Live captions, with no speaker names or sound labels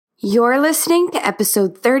You're listening to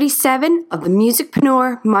episode 37 of the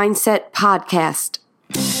Musicpreneur Mindset Podcast.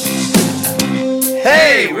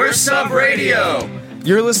 Hey, we're Sub Radio.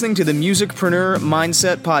 You're listening to the Musicpreneur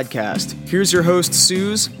Mindset Podcast. Here's your host,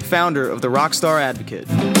 Suze, founder of the Rockstar Advocate.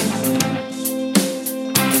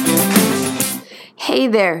 Hey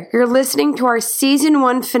there, you're listening to our Season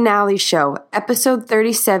 1 finale show, episode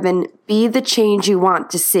 37, Be the Change You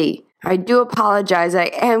Want to See. I do apologize, I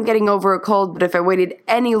am getting over a cold, but if I waited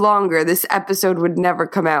any longer, this episode would never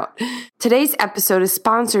come out. Today's episode is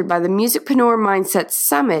sponsored by the Musicpreneur Mindset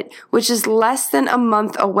Summit, which is less than a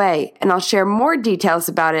month away, and I'll share more details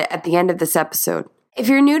about it at the end of this episode. If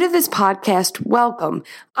you're new to this podcast, welcome.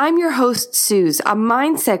 I'm your host, Suze, a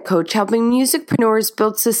mindset coach helping musicpreneurs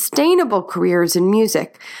build sustainable careers in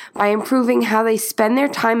music by improving how they spend their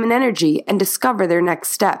time and energy and discover their next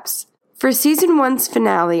steps. For Season 1's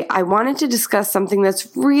finale, I wanted to discuss something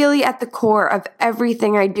that's really at the core of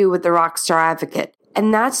everything I do with the Rockstar Advocate,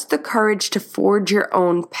 and that's the courage to forge your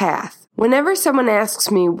own path. Whenever someone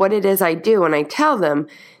asks me what it is I do and I tell them,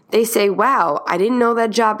 they say, "Wow, I didn't know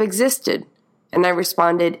that job existed." And I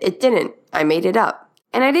responded, "It didn't. I made it up."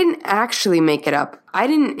 And I didn't actually make it up. I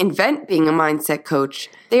didn't invent being a mindset coach.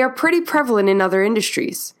 They are pretty prevalent in other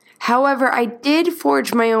industries. However, I did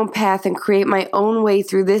forge my own path and create my own way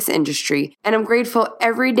through this industry, and I'm grateful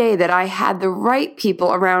every day that I had the right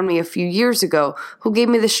people around me a few years ago who gave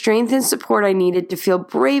me the strength and support I needed to feel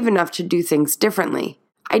brave enough to do things differently.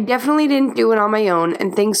 I definitely didn't do it on my own,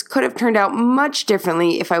 and things could have turned out much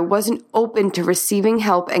differently if I wasn't open to receiving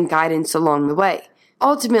help and guidance along the way.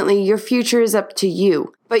 Ultimately, your future is up to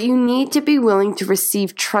you, but you need to be willing to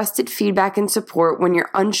receive trusted feedback and support when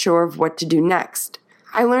you're unsure of what to do next.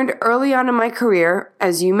 I learned early on in my career,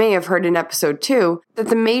 as you may have heard in episode 2, that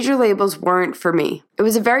the major labels weren't for me. It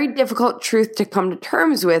was a very difficult truth to come to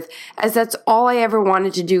terms with, as that's all I ever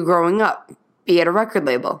wanted to do growing up, be at a record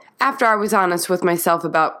label. After I was honest with myself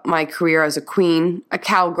about my career as a queen, a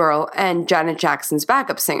cowgirl, and Janet Jackson's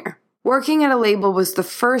backup singer. Working at a label was the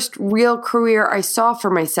first real career I saw for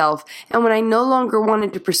myself, and when I no longer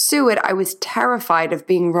wanted to pursue it, I was terrified of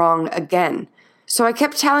being wrong again. So I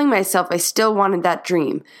kept telling myself I still wanted that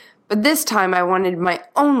dream, but this time I wanted my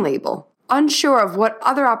own label. Unsure of what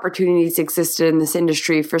other opportunities existed in this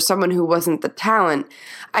industry for someone who wasn't the talent,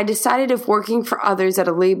 I decided if working for others at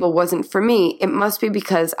a label wasn't for me, it must be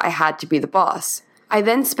because I had to be the boss. I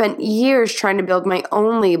then spent years trying to build my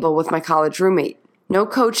own label with my college roommate. No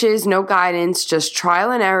coaches, no guidance, just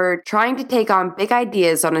trial and error, trying to take on big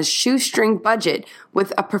ideas on a shoestring budget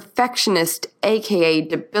with a perfectionist, aka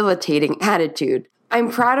debilitating attitude. I'm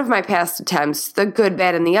proud of my past attempts, the good,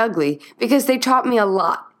 bad, and the ugly, because they taught me a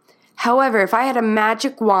lot. However, if I had a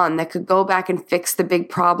magic wand that could go back and fix the big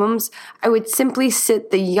problems, I would simply sit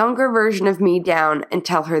the younger version of me down and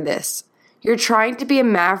tell her this: "You're trying to be a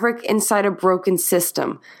maverick inside a broken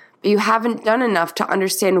system, but you haven't done enough to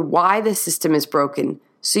understand why the system is broken,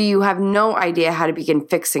 so you have no idea how to begin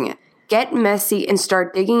fixing it. Get messy and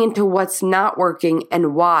start digging into what's not working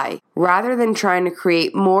and why, rather than trying to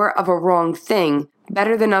create more of a wrong thing,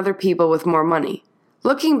 better than other people with more money."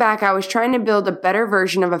 Looking back, I was trying to build a better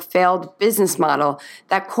version of a failed business model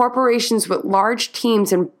that corporations with large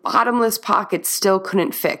teams and bottomless pockets still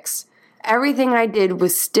couldn't fix. Everything I did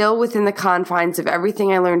was still within the confines of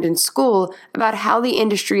everything I learned in school about how the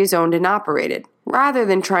industry is owned and operated, rather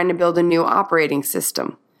than trying to build a new operating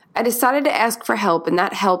system. I decided to ask for help, and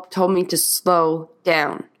that help told me to slow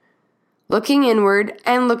down. Looking inward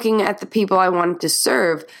and looking at the people I wanted to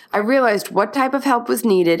serve, I realized what type of help was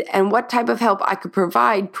needed and what type of help I could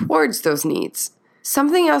provide towards those needs.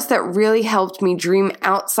 Something else that really helped me dream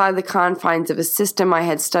outside the confines of a system I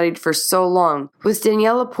had studied for so long was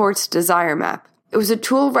Danielle Laporte's Desire Map. It was a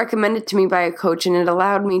tool recommended to me by a coach, and it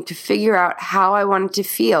allowed me to figure out how I wanted to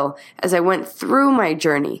feel as I went through my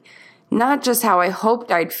journey, not just how I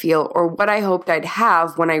hoped I'd feel or what I hoped I'd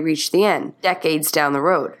have when I reached the end, decades down the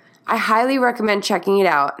road. I highly recommend checking it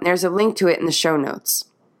out, and there's a link to it in the show notes.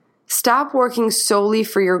 Stop working solely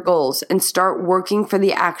for your goals and start working for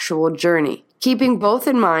the actual journey. Keeping both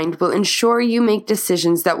in mind will ensure you make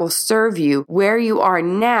decisions that will serve you where you are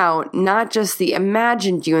now, not just the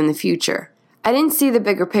imagined you in the future. I didn't see the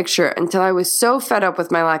bigger picture until I was so fed up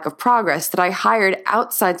with my lack of progress that I hired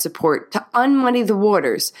outside support to unmuddy the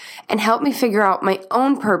waters and help me figure out my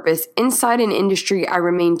own purpose inside an industry I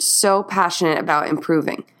remained so passionate about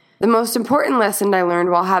improving. The most important lesson I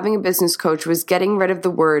learned while having a business coach was getting rid of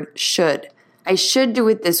the word should. I should do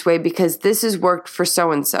it this way because this has worked for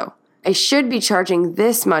so-and-so. I should be charging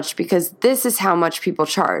this much because this is how much people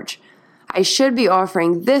charge. I should be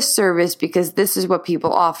offering this service because this is what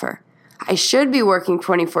people offer. I should be working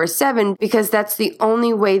 24/7 because that's the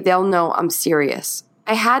only way they'll know I'm serious.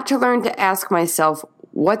 I had to learn to ask myself,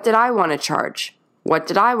 what did I want to charge? What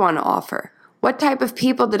did I want to offer? What type of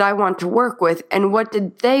people did I want to work with, and what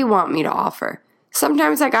did they want me to offer?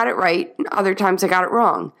 Sometimes I got it right, and other times I got it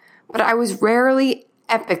wrong, but I was rarely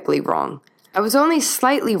epically wrong. I was only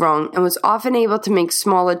slightly wrong and was often able to make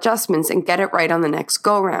small adjustments and get it right on the next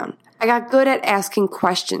go-round. I got good at asking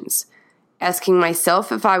questions, asking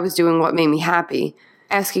myself if I was doing what made me happy,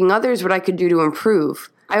 asking others what I could do to improve.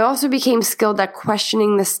 I also became skilled at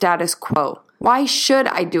questioning the status quo. Why should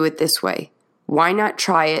I do it this way? Why not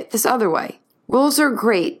try it this other way? Rules are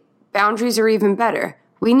great. Boundaries are even better.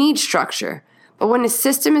 We need structure. But when a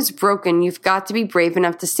system is broken, you've got to be brave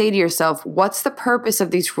enough to say to yourself, what's the purpose of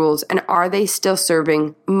these rules, and are they still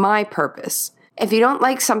serving my purpose? If you don't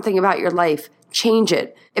like something about your life, change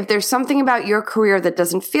it. If there's something about your career that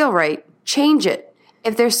doesn't feel right, change it.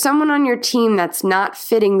 If there's someone on your team that's not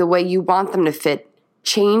fitting the way you want them to fit,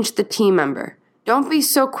 change the team member. Don't be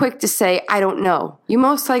so quick to say, I don't know. You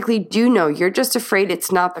most likely do know, you're just afraid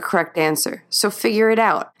it's not the correct answer. So figure it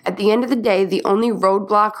out. At the end of the day, the only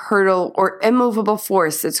roadblock, hurdle, or immovable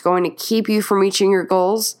force that's going to keep you from reaching your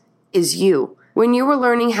goals is you. When you were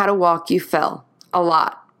learning how to walk, you fell. A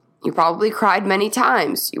lot. You probably cried many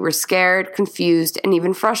times. You were scared, confused, and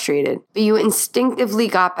even frustrated. But you instinctively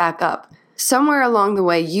got back up. Somewhere along the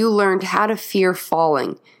way, you learned how to fear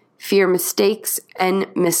falling, fear mistakes and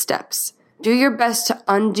missteps. Do your best to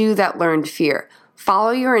undo that learned fear. Follow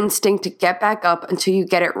your instinct to get back up until you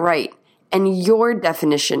get it right, and your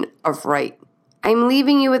definition of right. I'm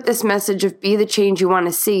leaving you with this message of be the change you want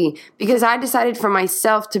to see because I decided for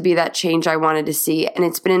myself to be that change I wanted to see, and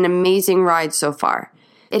it's been an amazing ride so far.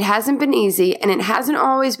 It hasn't been easy, and it hasn't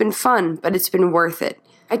always been fun, but it's been worth it.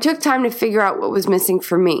 I took time to figure out what was missing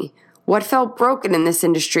for me, what felt broken in this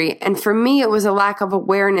industry, and for me it was a lack of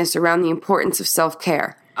awareness around the importance of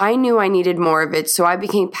self-care. I knew I needed more of it, so I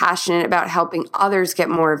became passionate about helping others get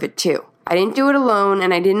more of it too. I didn't do it alone,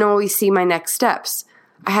 and I didn't always see my next steps.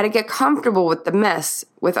 I had to get comfortable with the mess,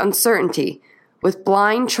 with uncertainty, with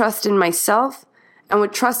blind trust in myself, and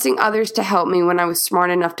with trusting others to help me when I was smart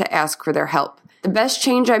enough to ask for their help. The best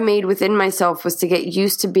change I made within myself was to get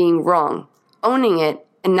used to being wrong, owning it,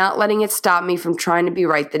 and not letting it stop me from trying to be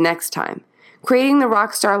right the next time. Creating the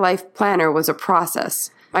Rockstar Life Planner was a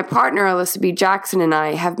process. My partner, Alyssa B. Jackson, and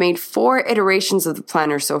I have made 4 iterations of the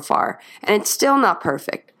planner so far, and it's still not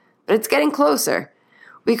perfect, but it's getting closer.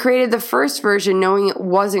 We created the first version knowing it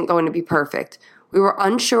wasn't going to be perfect. We were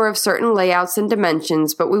unsure of certain layouts and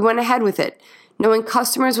dimensions, but we went ahead with it, knowing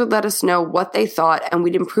customers would let us know what they thought and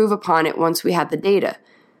we'd improve upon it once we had the data.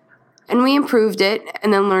 And we improved it,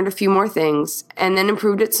 and then learned a few more things, and then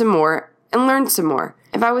improved it some more, and learned some more.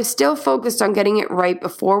 If I was still focused on getting it right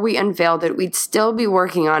before we unveiled it, we'd still be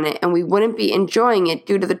working on it and we wouldn't be enjoying it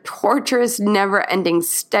due to the torturous, never-ending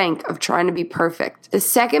stank of trying to be perfect. The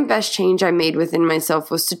second best change I made within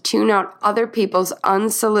myself was to tune out other people's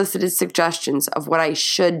unsolicited suggestions of what I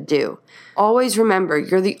should do. Always remember,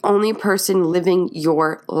 you're the only person living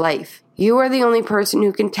your life. You are the only person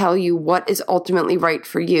who can tell you what is ultimately right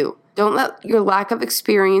for you. Don't let your lack of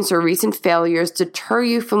experience or recent failures deter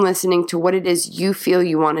you from listening to what it is you feel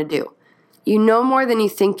you want to do. You know more than you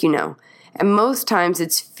think you know, and most times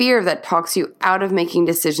it's fear that talks you out of making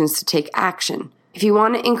decisions to take action. If you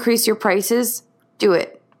want to increase your prices, do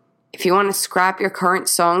it. If you want to scrap your current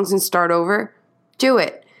songs and start over, do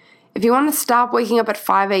it. If you want to stop waking up at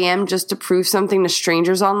 5 a.m. just to prove something to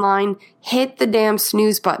strangers online, hit the damn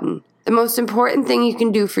snooze button. The most important thing you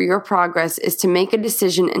can do for your progress is to make a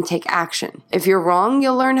decision and take action. If you're wrong,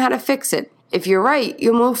 you'll learn how to fix it. If you're right,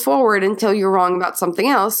 you'll move forward until you're wrong about something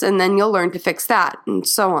else, and then you'll learn to fix that, and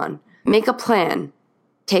so on. Make a plan.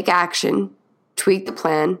 Take action. Tweak the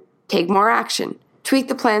plan. Take more action. Tweak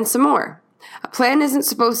the plan some more. A plan isn't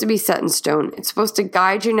supposed to be set in stone. It's supposed to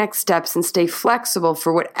guide your next steps and stay flexible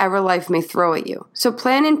for whatever life may throw at you. So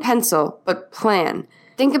plan in pencil, but plan.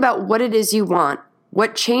 Think about what it is you want,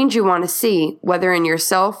 what change you want to see, whether in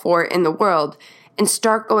yourself or in the world, and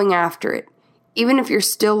start going after it, even if you're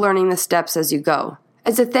still learning the steps as you go.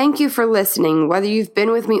 As a thank you for listening, whether you've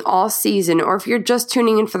been with me all season or if you're just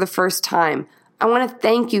tuning in for the first time, I want to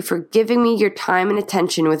thank you for giving me your time and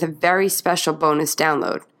attention with a very special bonus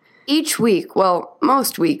download. Each week, well,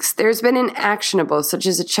 most weeks, there's been an actionable, such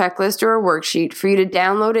as a checklist or a worksheet for you to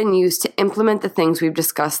download and use to implement the things we've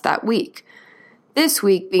discussed that week. This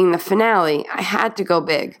week, being the finale, I had to go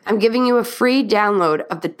big. I'm giving you a free download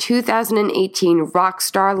of the 2018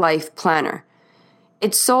 Rockstar Life Planner.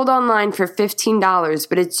 It's sold online for $15,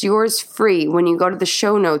 but it's yours free when you go to the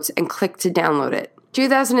show notes and click to download it.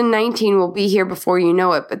 2019 will be here before you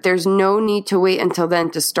know it, but there's no need to wait until then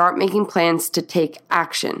to start making plans to take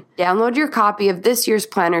action. Download your copy of this year's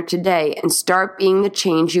planner today and start being the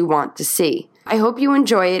change you want to see. I hope you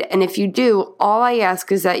enjoy it, and if you do, all I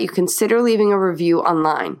ask is that you consider leaving a review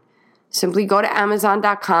online. Simply go to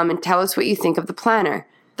Amazon.com and tell us what you think of the planner.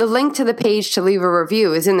 The link to the page to leave a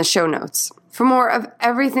review is in the show notes. For more of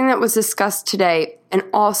everything that was discussed today and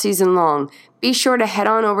all season long, be sure to head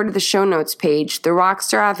on over to the show notes page,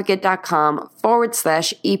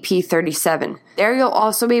 therockstaradvocate.com/EP37. There you'll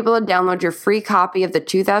also be able to download your free copy of the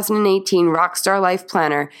 2018 Rockstar Life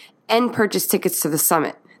Planner and purchase tickets to the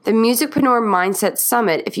summit. The Musicpreneur Mindset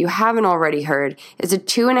Summit, if you haven't already heard, is a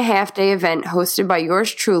 2.5-day event hosted by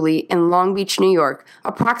yours truly in Long Beach, New York,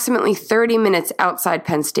 approximately 30 minutes outside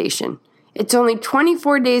Penn Station. It's only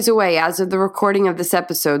 24 days away as of the recording of this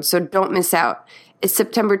episode, so don't miss out. It's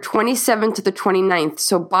September 27th to the 29th,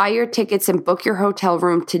 so buy your tickets and book your hotel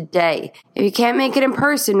room today. If you can't make it in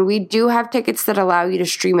person, we do have tickets that allow you to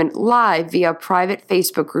stream it live via a private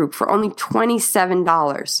Facebook group for only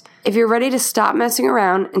 $27. If you're ready to stop messing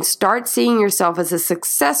around and start seeing yourself as a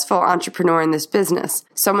successful entrepreneur in this business,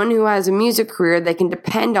 someone who has a music career they can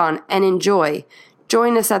depend on and enjoy,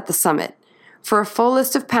 join us at the summit. For a full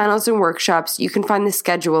list of panels and workshops, you can find the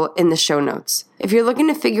schedule in the show notes. If you're looking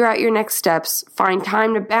to figure out your next steps, find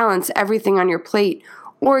time to balance everything on your plate,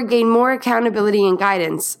 or gain more accountability and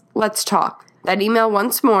guidance, let's talk. That email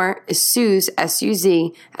once more is Suz,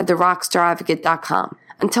 S-U-Z, at therockstaradvocate.com.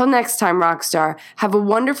 Until next time, Rockstar, have a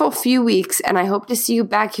wonderful few weeks, and I hope to see you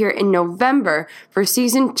back here in November for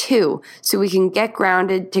Season 2 so we can get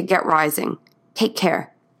grounded to get rising. Take care.